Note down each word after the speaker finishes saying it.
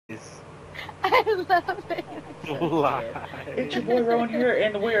I love it. It's your boy Rowan here,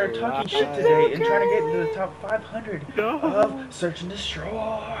 and we are talking shit today and trying to get into the top 500 of Search and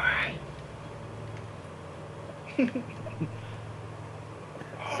Destroy.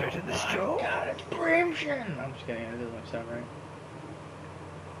 Search and Destroy. Oh my God, it's Brimson. I'm just kidding. It doesn't sound right.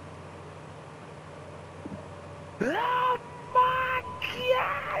 Oh my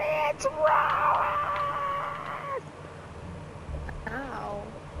God, it's Rowan! Ow.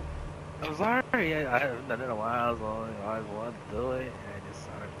 I'm sorry, I haven't done it in a while, so I always wanted to do it, and I just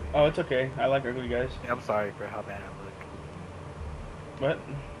started. Oh, it's okay. I like ugly guys. Yeah, I'm sorry for how bad I What?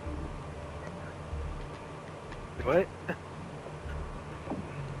 look. What?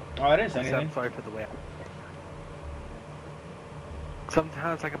 Oh, I didn't say I said anything. I'm sorry for the way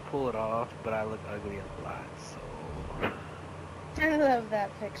Sometimes I can pull it off, but I look ugly a lot, so... I love that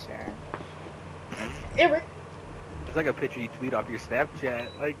picture. Eric. It's like a picture you tweet off your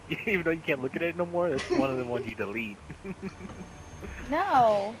Snapchat, like, even though you can't look at it no more, it's one of the ones you delete.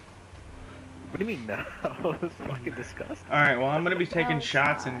 No. What do you mean no? It's fucking disgusting. Alright, well, I'm going to be taking Oh,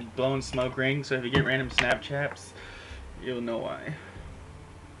 shots God. and blowing smoke rings, so if you get random Snapchats, you'll know why.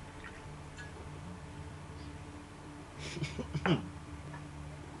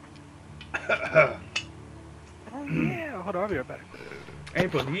 Oh yeah, hold on, I'll be right back.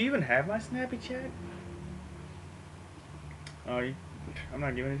 April, do you even have my Snappy Chat? Oh, I'm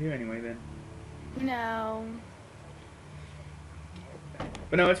not giving it to you anyway then. No.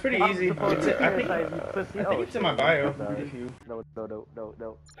 But no, it's pretty easy. I think it's in my bio. If you... No. It's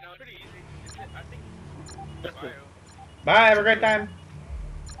pretty easy. Bye, have a great time.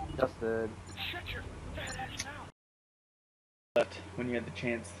 Justin. Shut your fat ass mouth. Left when you had the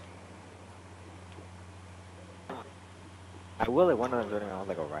chance. I will at one of them. I was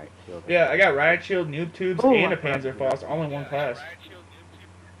like, all right. Yeah, I got Riot Shield, Noob Tubes, and a Panzerfaust all in one class.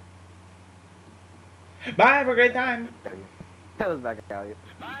 Bye, have a great time. Tell us back at you.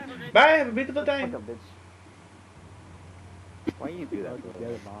 Bye, have a beautiful time. Fuck up, bitch. Why you do that,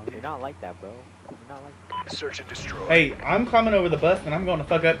 bro? You're not like that, bro. You're not like that. Search and destroy. Hey, I'm climbing over the bus and I'm going to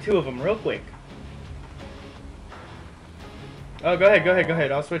fuck up two of them real quick. Oh, go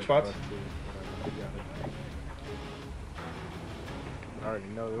ahead. I'll switch spots. I already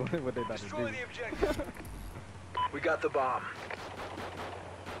know what they're about to do. Destroy the objective. We got the bomb.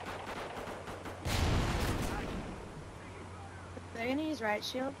 They're gonna use riot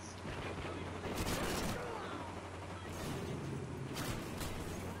shields.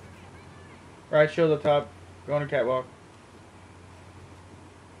 Riot Shield up top. Go on a catwalk.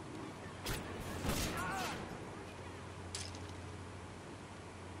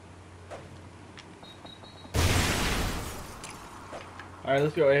 Alright,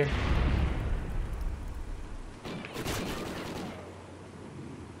 let's go A.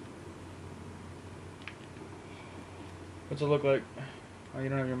 What's it look like? Oh, you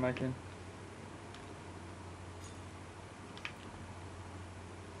don't have your mic in.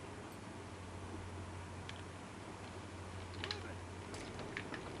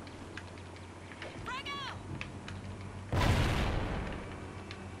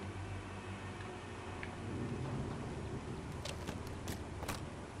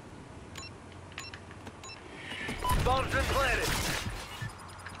 Bomb's been planted.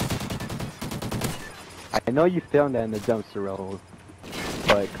 I know you filmed that in the dumpster roll,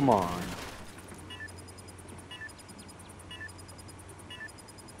 but come on.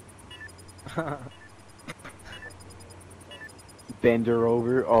 Bender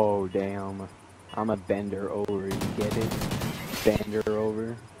over? Oh, damn. I'm a bender over, you get it? Bender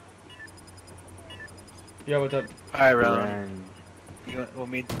over. Yeah, what's up? Alright, Ron. And You want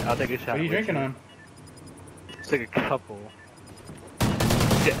me? I'll take a shot. What are you with drinking on? Let's take a couple.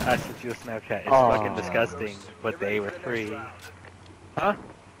 Shit, I sent you a Snapchat. It's fucking disgusting, but they were free. Huh?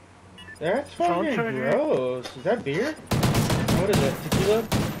 That's Phone fucking charger? gross. Is that beer? What is that? Tequila?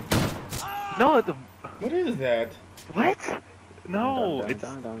 No, the What is that? what? No,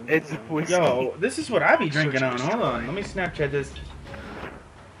 it's whiskey. Yo, this is what I be drinking on. Hold on, let me Snapchat this.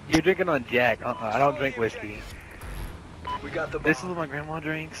 You're drinking on Jack. I don't drink whiskey. We got the bomb. This is what my grandma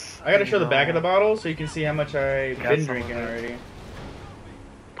drinks. I gotta show the back of the bottle so you can see how much I've Got been some of drinking it. already.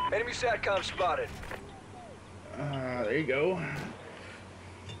 Enemy SATCOM spotted. There you go.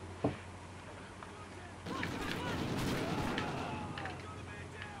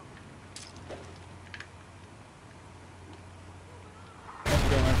 Let's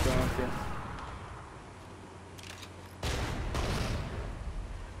go.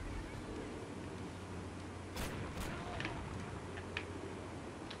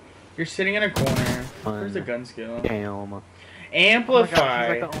 You're sitting in a corner. Where's the gun skill? damn. Amplify. Oh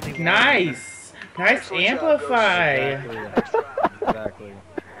my gosh, he's like the only one. Nice. Nice Excellent job, amplify. Exactly.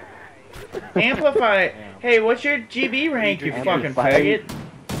 Amplify. Damn. Hey, what's your GB rank, you fucking Amplify. faggot?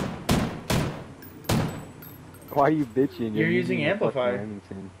 Why are you bitching? You're using the Amplify. fucking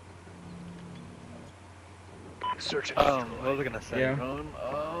Remington. Search and What destroy. was I gonna say? Yeah.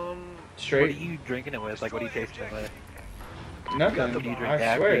 Straight. Straight. What are you drinking it with? Like, what are you tasting it with? Nothing. Do you drink I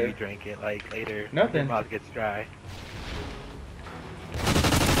after swear. you drink it? Like later? when Nothing. Your mouth gets dry.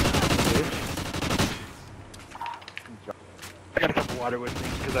 I got a cup of water with me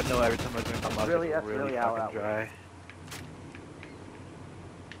because I know every time I drink my mouth Really, gets that's really really fucking out. dry.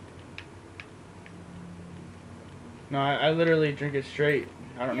 No, I literally drink it straight.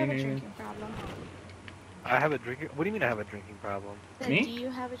 I You don't have need a anything. drinking problem. I have a drinking. What do you mean I have a drinking problem? Then Me? do you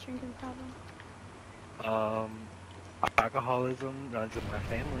have a drinking problem? Alcoholism runs in my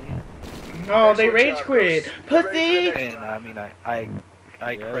family, Oh, they Excellent rage job, quit. Ghost. Get ready for the Pussy! next and round. I mean I Yeah,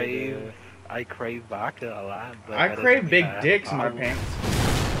 they crave do. I crave vodka a lot. But I that doesn't crave mean big I have dicks a in my problem. pants.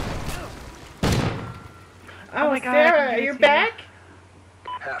 Oh Oh, my God, I Sarah, can you're see. back?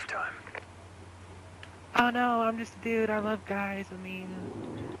 Halftime. Oh no, I'm just a dude. I love guys. I mean,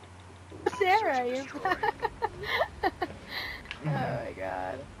 Sarah, Search and you're destroy. Oh my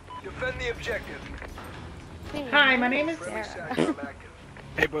god. Defend the objective. Hey, Hi, my name is Friendly Sarah. SATCOM active.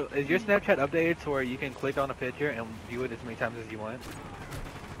 hey bro, is your Snapchat updated to where you can click on a picture and view it as many times as you want?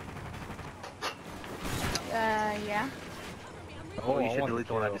 Yeah. Oh, you I should want delete to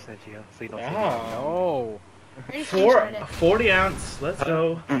the one I kill. just sent you, so you don't see Oh. No. Pretty Four, screenshot it. 40 ounce. Let's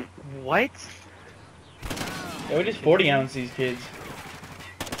go. it. What? Yeah, we just 40 ounce these kids.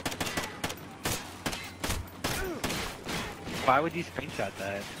 Why would you screenshot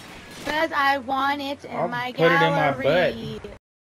that? Because I want it in I'll my put it in my gallery.